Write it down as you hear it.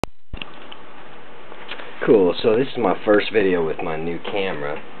Cool, so this is my first video with my new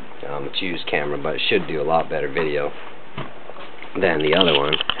camera. It's a used camera, but it should do a lot better video than the other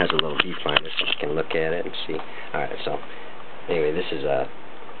one. It has a little viewfinder so you can look at it and see. Alright, so anyway, this is a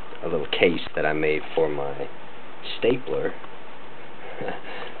little case that I made for my stapler.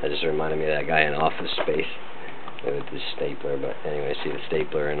 That just reminded me of that guy in Office Space with the stapler, but anyway, see the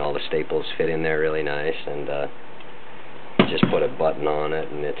stapler and all the staples fit in there really nice, and just put a button on it,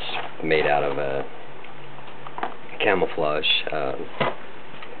 and it's made out of a camouflage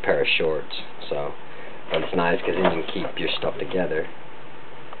pair of shorts, so but it's nice because then you can keep your stuff together.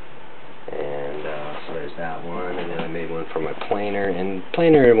 And so there's that one, and then I made one for my planer, and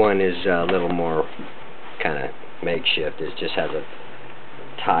planer one is a little more kind of makeshift. It just has a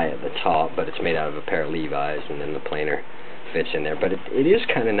tie at the top, but it's made out of a pair of Levis, and then the planer fits in there. But it is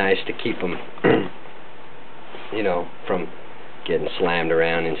kind of nice to keep them you know, from getting slammed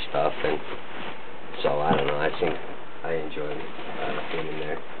around and stuff, and so I don't know, I enjoy being in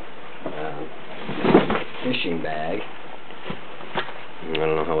there. Fishing bag. I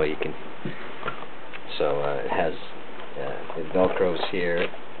don't know how well you can. So it has it velcros here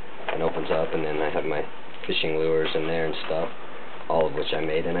and opens up, and then I have my fishing lures in there and stuff, all of which I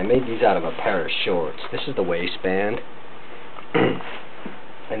made. And I made these out of a pair of shorts. This is the waistband,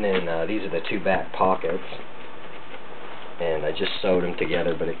 and then these are the two back pockets. And I just sewed them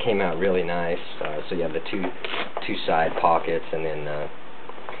together, but it came out really nice. So you have the two side pockets, and then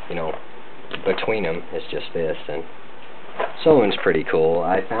you know, between them is just this. And sewing's pretty cool.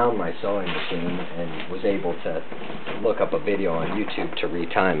 I found my sewing machine and was able to look up a video on YouTube to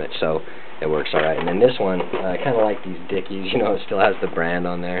retime it, so it works alright. And then this one, I kind of like these Dickies. You know, it still has the brand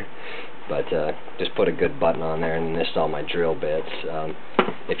on there, but just put a good button on there, and this is all my drill bits.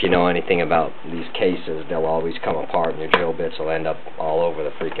 If you know anything about these cases, they'll always come apart, and your drill bits will end up all over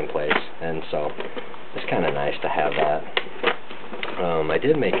the freaking place. And so it's kind of nice to have that. I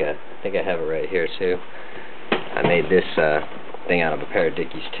did make I think I have it right here too. I made this thing out of a pair of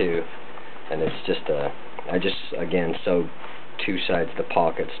Dickies too, and it's just I just again sewed two sides of the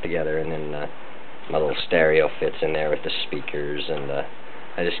pockets together, and then my little stereo fits in there with the speakers, and I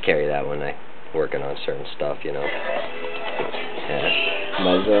just carry that when I'm working on certain stuff, you know. Yeah.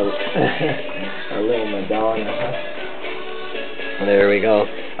 My little a little Madonna. There we go.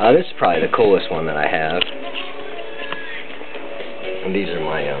 This is probably the coolest one that I have. And these are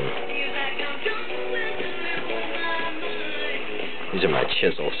my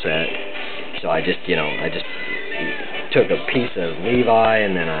chisel set. So I just took a piece of Levi,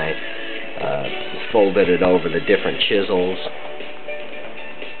 and then I folded it over the different chisels,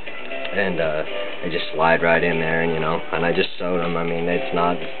 and they just slide right in there, and and I just sewed them. I mean,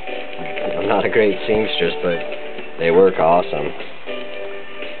 I'm not a great seamstress, but they work awesome.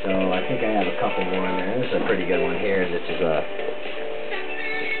 So I think I have a couple more in there. This is a pretty good one here. This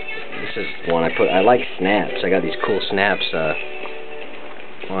is one I like snaps. I got these cool snaps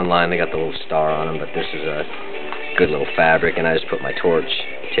online. They got the little star on them, but this is a good little fabric, and I just put my torch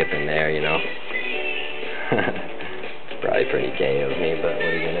tip in there, you know. It's probably pretty gay of me, but what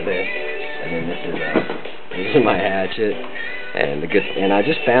are you gonna do? And then this is my hatchet, and I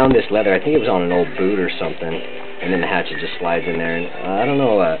just found this leather. I think it was on an old boot or something, and then the hatchet just slides in there. And I don't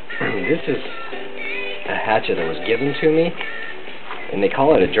know. This is a hatchet that was given to me, and they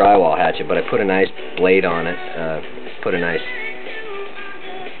call it a drywall hatchet, but I put a nice blade on it, put a nice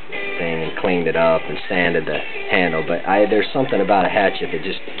thing, and cleaned it up and sanded the handle. But there's something about a hatchet that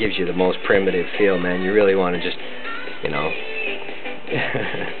just gives you the most primitive feel, man. You really want to just, you know.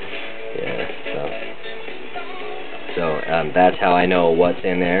 Yeah, so that's how I know what's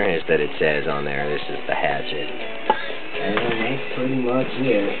in there, is that it says on there, this is the hatchet. And that's pretty much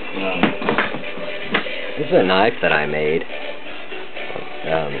it. This is a knife that I made.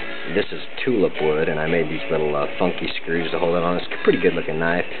 This is tulip wood, and I made these little funky screws to hold it on. It's a pretty good looking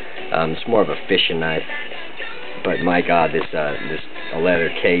knife. It's more of a fishing knife, but my God, this a leather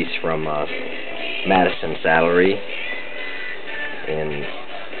case from Madison Saddlery. And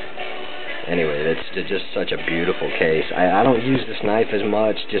anyway, it's just such a beautiful case. I don't use this knife as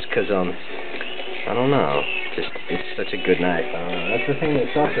much just because I don't know, it's such a good knife. I don't know. That's the thing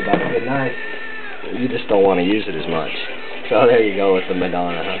that sucks about a good knife. You just don't want to use it as much. So there you go with the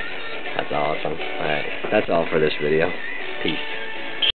Madonna, huh? That's awesome. Alright, that's all for this video. Peace.